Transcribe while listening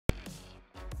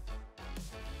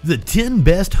The 10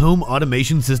 best home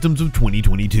automation systems of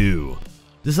 2022.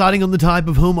 Deciding on the type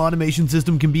of home automation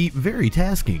system can be very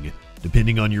tasking,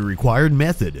 depending on your required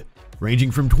method, ranging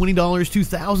from $20 to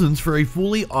thousands for a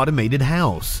fully automated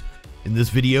house. In this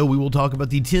video, we will talk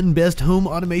about the 10 best home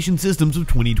automation systems of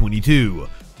 2022.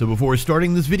 So before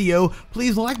starting this video,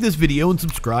 please like this video and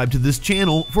subscribe to this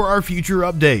channel for our future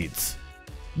updates.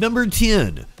 Number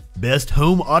 10. Best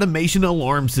Home Automation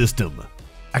Alarm System.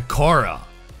 Aqara.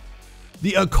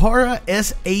 The Aqara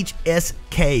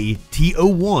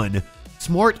SHSK-T01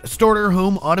 Smart Starter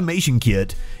Home Automation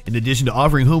Kit, in addition to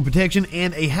offering home protection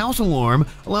and a house alarm,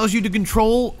 allows you to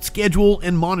control, schedule,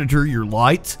 and monitor your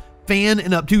lights, fan,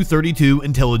 and up to 32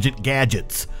 intelligent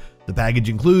gadgets. The package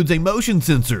includes a motion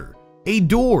sensor, a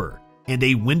door, and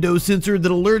a window sensor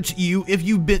that alerts you if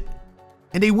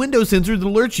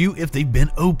they've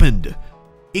been opened.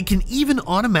 It can even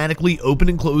automatically open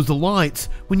and close the lights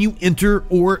when you enter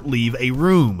or leave a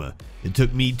room. It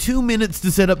took me 2 minutes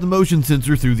to set up the motion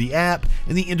sensor through the app,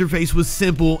 and the interface was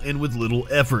simple and with little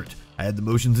effort. I had the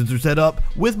motion sensor set up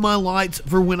with my lights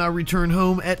for when I return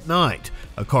home at night.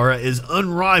 Aqara is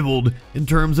unrivaled in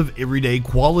terms of everyday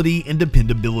quality and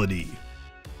dependability.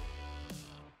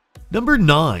 Number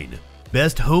 9.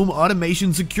 Best Home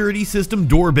Automation Security System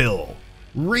Doorbell.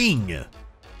 Ring.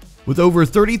 With over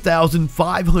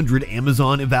 30,500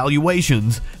 Amazon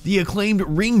evaluations, the acclaimed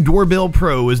Ring Doorbell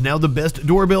Pro is now the best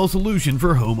doorbell solution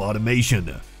for home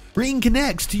automation. Ring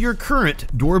connects to your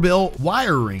current doorbell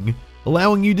wiring,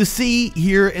 allowing you to see,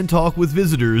 hear, and talk with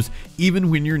visitors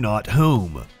even when you're not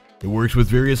home. It works with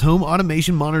various home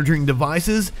automation monitoring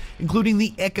devices, including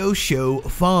the Echo Show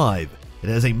 5. It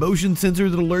has a motion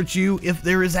sensor that alerts you if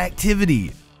there is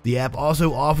activity. The app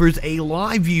also offers a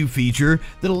live view feature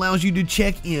that allows you to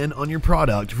check in on your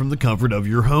product from the comfort of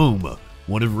your home.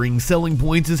 One of Ring's selling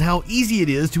points is how easy it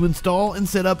is to install and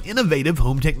set up innovative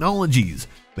home technologies,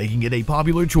 making it a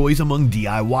popular choice among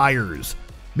DIYers.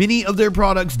 Many of their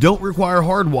products don't require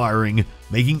hard wiring,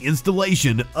 making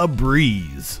installation a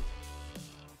breeze.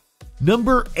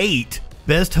 Number 8.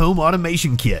 Best Home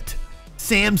Automation Kit.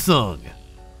 Samsung.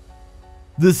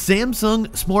 The Samsung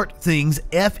SmartThings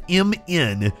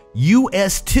FMN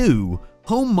US2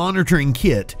 Home Monitoring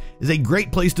Kit is a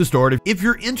great place to start if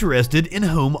you're interested in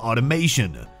home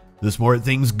automation. The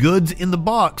SmartThings goods in the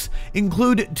box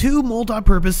include 2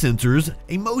 multi-purpose sensors,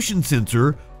 a motion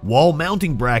sensor, wall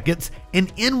mounting brackets,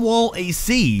 and in-wall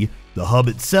AC, the hub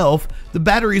itself. The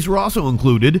batteries were also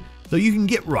included, so you can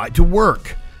get right to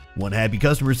work. One happy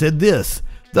customer said this: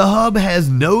 "The hub has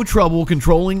no trouble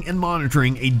controlling and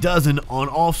monitoring a dozen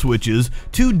on-off switches,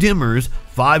 2 dimmers,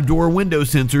 5 door window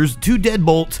sensors, 2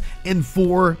 deadbolts, and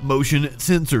 4 motion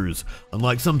sensors."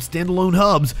 Unlike some standalone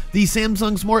hubs, the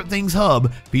Samsung SmartThings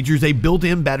hub features a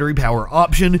built-in battery power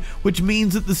option, which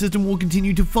means that the system will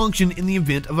continue to function in the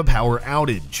event of a power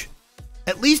outage.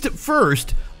 At least at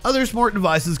first, other smart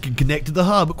devices can connect to the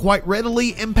hub quite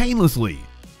readily and painlessly.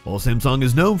 While Samsung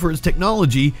is known for its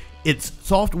technology, its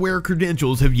software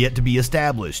credentials have yet to be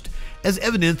established, as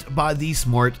evidenced by the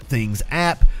SmartThings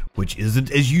app, which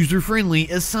isn't as user-friendly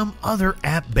as some other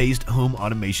app-based home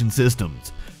automation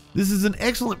systems. This is an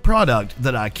excellent product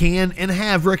that I can and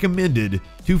have recommended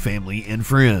to family and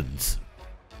friends.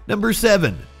 Number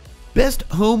 7. Best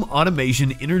Home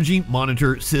Automation Energy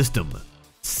Monitor System.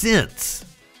 Sense.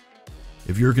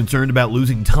 If you're concerned about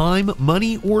losing time,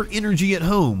 money, or energy at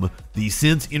home, the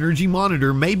Sense Energy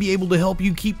Monitor may be able to help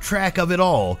you keep track of it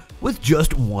all with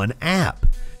just one app.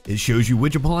 It shows you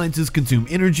which appliances consume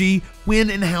energy, when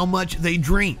and how much they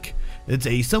drink. It's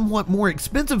a somewhat more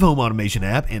expensive home automation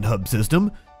app and hub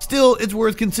system. Still, it's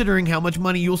worth considering how much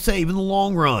money you'll save in the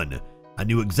long run. I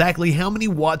knew exactly how many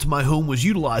watts my home was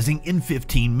utilizing in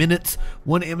 15 minutes,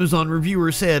 one Amazon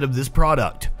reviewer said of this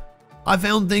product. "I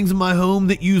found things in my home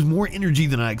that use more energy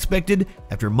than I expected.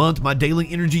 After a month, my daily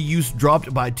energy use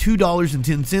dropped by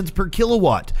 $2.10 per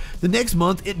kilowatt. The next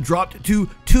month, it dropped to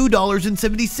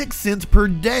 $2.76 per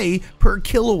day per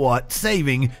kilowatt,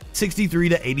 saving $63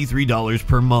 to $83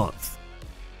 per month."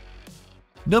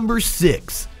 Number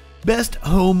 6. Best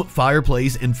Home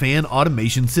Fireplace and Fan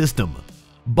Automation System.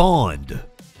 Bond.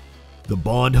 The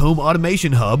Bond Home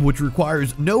Automation Hub, which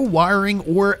requires no wiring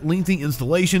or lengthy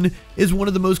installation, is one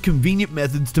of the most convenient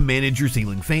methods to manage your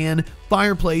ceiling fan,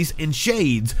 fireplace, and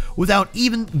shades without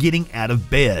even getting out of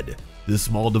bed. This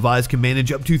small device can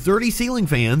manage up to 30 ceiling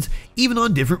fans, even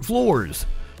on different floors.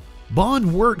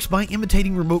 Bond works by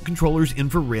imitating remote controllers'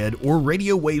 infrared or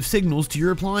radio wave signals to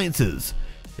your appliances.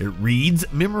 It reads,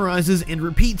 memorizes, and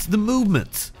repeats the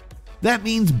movements. That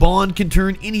means Bond can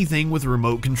turn anything with a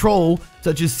remote control,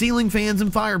 such as ceiling fans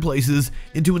and fireplaces,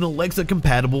 into an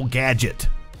Alexa-compatible gadget.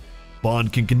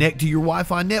 Bond can connect to your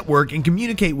Wi-Fi network and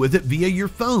communicate with it via your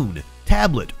phone,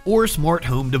 tablet, or smart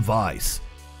home device.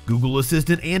 Google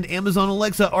Assistant and Amazon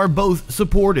Alexa are both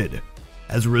supported.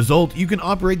 As a result, you can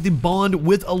operate the Bond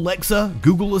with Alexa,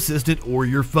 Google Assistant, or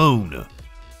your phone.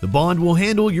 The Bond will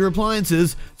handle your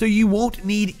appliances, so you won't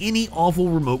need any awful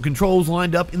remote controls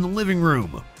lined up in the living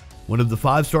room. One of the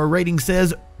 5-star ratings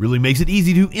says, "Really makes it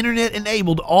easy to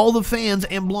internet-enabled all the fans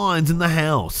and blinds in the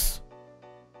house."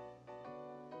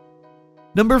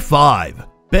 Number 5.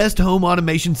 Best home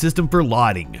automation system for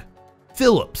lighting.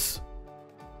 Philips.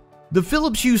 The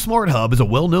Philips Hue Smart Hub is a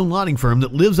well-known lighting firm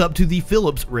that lives up to the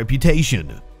Philips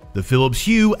reputation. The Philips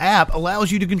Hue app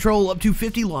allows you to control up to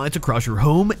 50 lights across your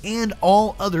home and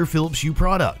all other Philips Hue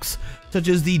products, such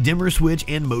as the dimmer switch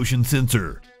and motion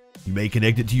sensor. You may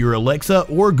connect it to your Alexa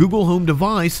or Google Home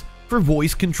device for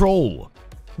voice control.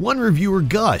 One reviewer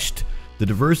gushed, "The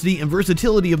diversity and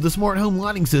versatility of the smart home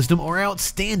lighting system are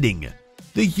outstanding.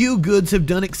 The Hue goods have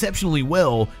done exceptionally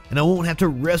well, and I won't have to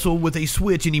wrestle with a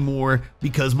switch anymore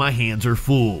because my hands are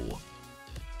full."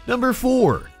 Number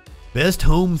 4. Best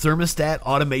home thermostat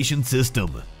automation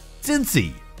system.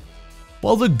 Sensi.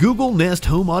 While the Google Nest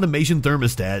home automation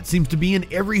thermostat seems to be in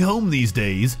every home these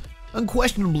days,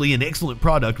 unquestionably an excellent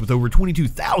product with over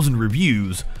 22,000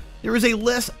 reviews, there is a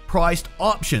less priced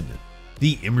option.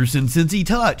 The Emerson Sensi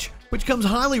Touch, which comes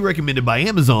highly recommended by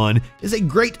Amazon, is a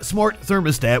great smart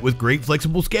thermostat with great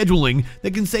flexible scheduling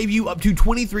that can save you up to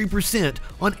 23%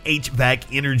 on HVAC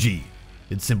energy.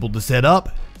 It's simple to set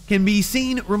up, can be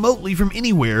seen remotely from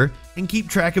anywhere, and keep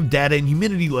track of data and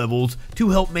humidity levels to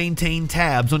help maintain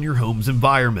tabs on your home's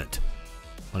environment.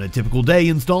 On a typical day,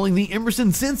 installing the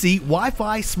Emerson Sensi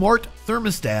Wi-Fi Smart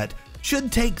Thermostat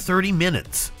should take 30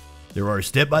 minutes. There are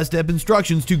step-by-step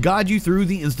instructions to guide you through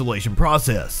the installation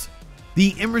process.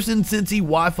 The Emerson Sensi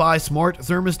Wi-Fi Smart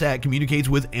Thermostat communicates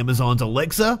with Amazon's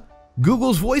Alexa,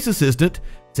 Google's Voice Assistant,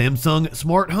 Samsung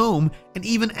Smart Home, and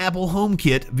even Apple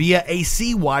HomeKit via a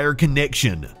C-Wire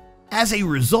connection. As a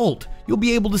result, you'll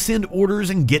be able to send orders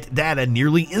and get data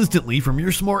nearly instantly from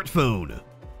your smartphone.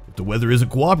 If the weather isn't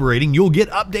cooperating, you'll get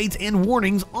updates and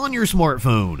warnings on your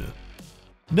smartphone.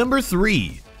 Number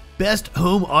 3. Best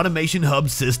home automation hub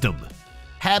system.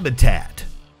 Habitat.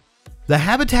 The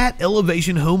Habitat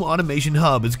Elevation Home Automation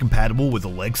Hub is compatible with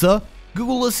Alexa,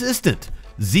 Google Assistant,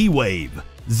 Z-Wave,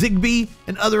 Zigbee,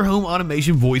 and other home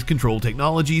automation voice control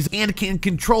technologies and can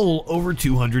control over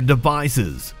 200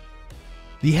 devices.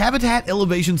 The Habitat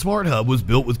Elevation Smart Hub was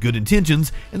built with good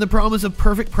intentions and the promise of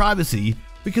perfect privacy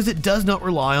because it does not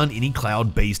rely on any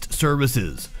cloud-based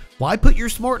services. Why put your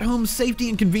smart home's safety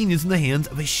and convenience in the hands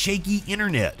of a shaky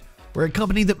internet, or a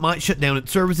company that might shut down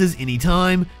its services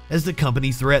anytime, as the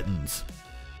company threatens?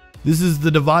 This is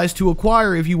the device to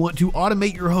acquire if you want to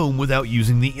automate your home without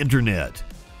using the internet.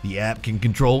 The app can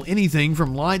control anything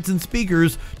from lights and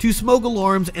speakers to smoke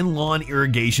alarms and lawn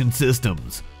irrigation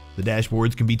systems. The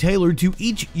dashboards can be tailored to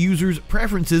each user's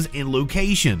preferences and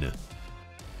location.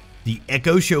 The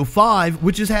Echo Show 5,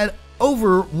 which has had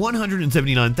over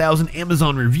 179,000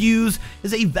 Amazon reviews,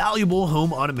 is a valuable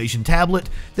home automation tablet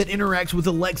that interacts with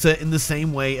Alexa in the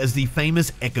same way as the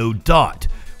famous Echo Dot,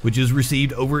 which has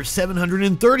received over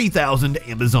 730,000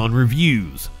 Amazon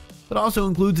reviews. It also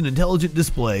includes an intelligent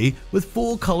display with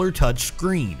full color touch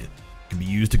screen. It can be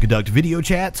used to conduct video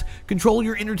chats, control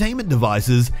your entertainment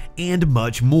devices, and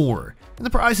much more. And the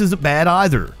price isn't bad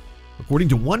either. According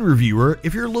to one reviewer,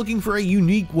 if you're looking for a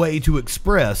unique way to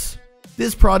express,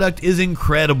 this product is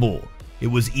incredible. It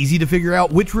was easy to figure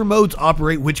out which remotes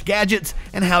operate which gadgets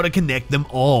and how to connect them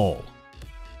all.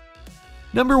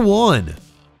 Number 1.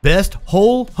 Best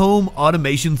whole home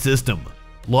automation system.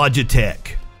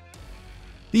 Logitech.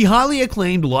 The highly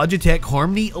acclaimed Logitech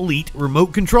Harmony Elite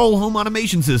remote control home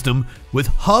automation system with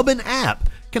hub and app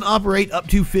can operate up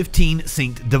to 15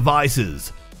 synced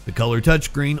devices. The color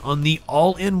touchscreen on the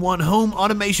all-in-one home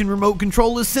automation remote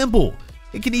control is simple.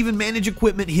 It can even manage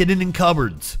equipment hidden in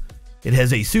cupboards. It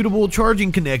has a suitable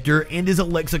charging connector and is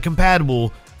Alexa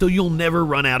compatible, so you'll never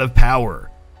run out of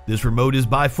power. This remote is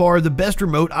by far the best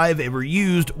remote I have ever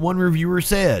used, one reviewer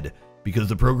said. Because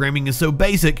the programming is so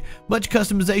basic, much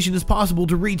customization is possible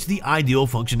to reach the ideal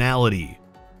functionality.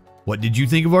 What did you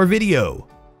think of our video?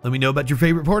 Let me know about your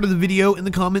favorite part of the video in the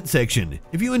comment section.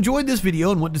 If you enjoyed this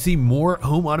video and want to see more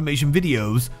home automation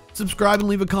videos, subscribe and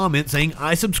leave a comment saying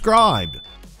I subscribed.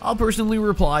 I'll personally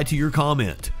reply to your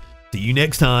comment. See you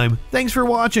next time. Thanks for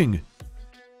watching.